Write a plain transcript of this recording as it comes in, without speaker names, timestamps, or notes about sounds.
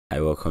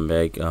welcome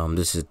back.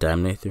 This is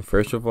Damn Nathan.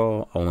 First of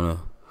all, I wanna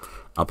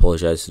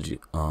apologize to the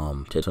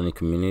Tectonic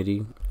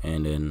community,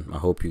 and then I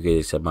hope you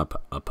guys accept my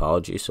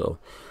apology. So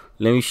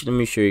let me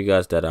show you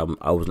guys that I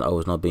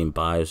was not being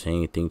biased or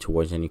anything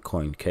towards any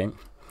coin. Okay.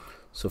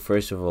 So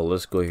first of all,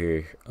 let's go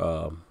here.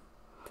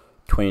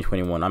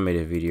 2021. I made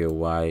a video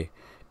why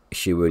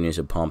Shiba needs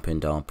a pump and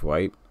dump.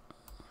 Right.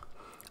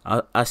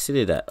 I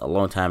stated that a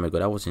long time ago.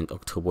 That was in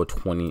October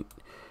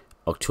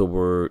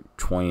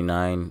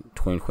 29,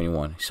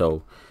 2021.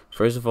 So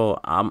first of all,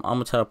 I'm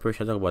a type of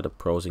person. I talk about the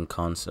pros and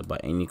cons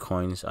about any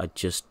coins. I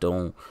just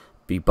don't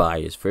be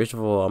biased. First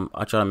of all,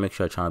 I try to make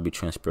sure I try to be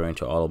transparent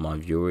to all of my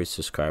viewers,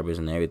 subscribers,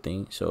 and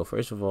everything. So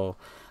first of all,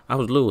 I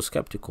was a little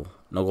skeptical,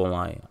 not gonna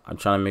lie. I'm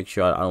trying to make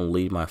sure I don't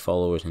lead my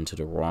followers into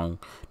the wrong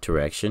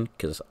direction,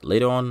 because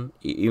later on,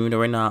 even though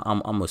right now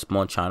I'm a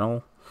small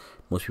channel,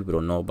 most people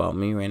don't know about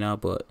me right now,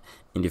 but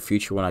in the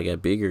future when I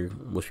get bigger,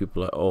 most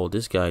people are like, oh,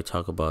 this guy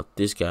talk about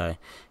this guy.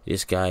 I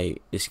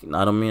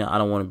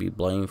don't want to be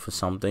blamed for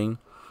something.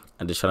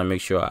 I'm just trying to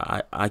make sure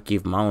I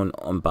give my own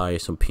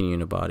unbiased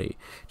opinion about it,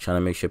 trying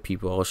to make sure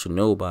people also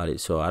know about it.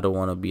 So I don't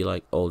want to be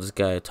like, oh, this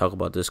guy talk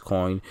about this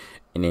coin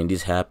and then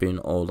this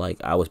happened, or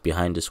like I was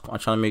behind this coin. I'm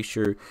trying to make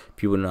sure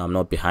people know I'm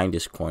not behind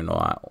this coin,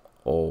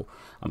 or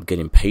I'm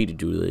getting paid to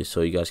do this,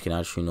 so you guys can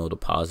actually know the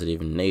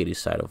positive and negative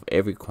side of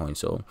every coin.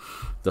 So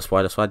that's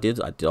why I did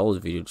all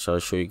this video to try to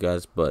show you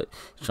guys, but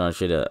trying to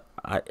show that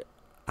I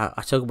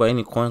talk about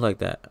any coins like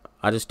that.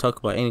 I just talk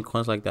about any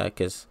coins like that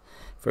because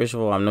first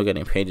of all, I'm not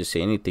getting paid to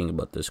say anything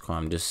about this coin.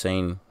 I'm just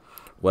saying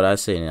what I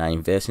say, and I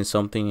invest in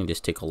something and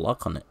just take a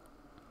look on it.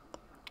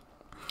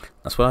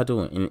 That's what I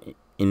do.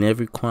 In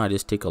every coin, I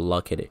just take a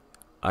look at it.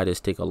 I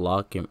just take a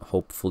look, and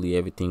hopefully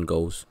everything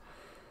goes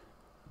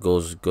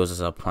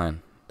as I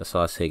plan. That's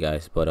all I say,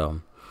 guys. But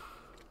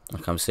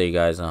like I'm saying,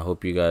 guys, I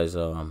hope you guys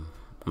I'm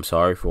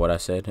sorry for what I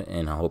said,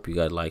 and I hope you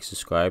guys like,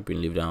 subscribe,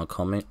 and leave down a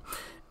comment,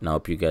 and I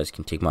hope you guys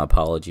can take my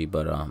apology.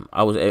 But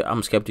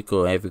I'm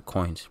skeptical of every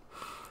coin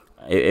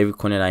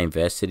that I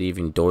invested,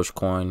 even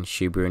Dogecoin,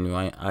 Shiba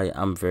Inu.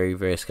 I'm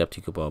very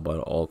skeptical about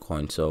all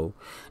coins. So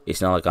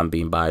it's not like I'm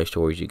being biased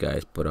towards you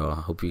guys, but I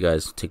hope you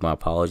guys take my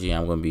apology.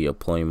 I'm gonna be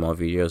uploading more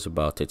videos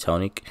about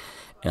Tectonic,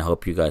 and I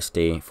hope you guys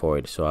stay for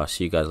it. So I'll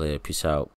see you guys later. Peace out.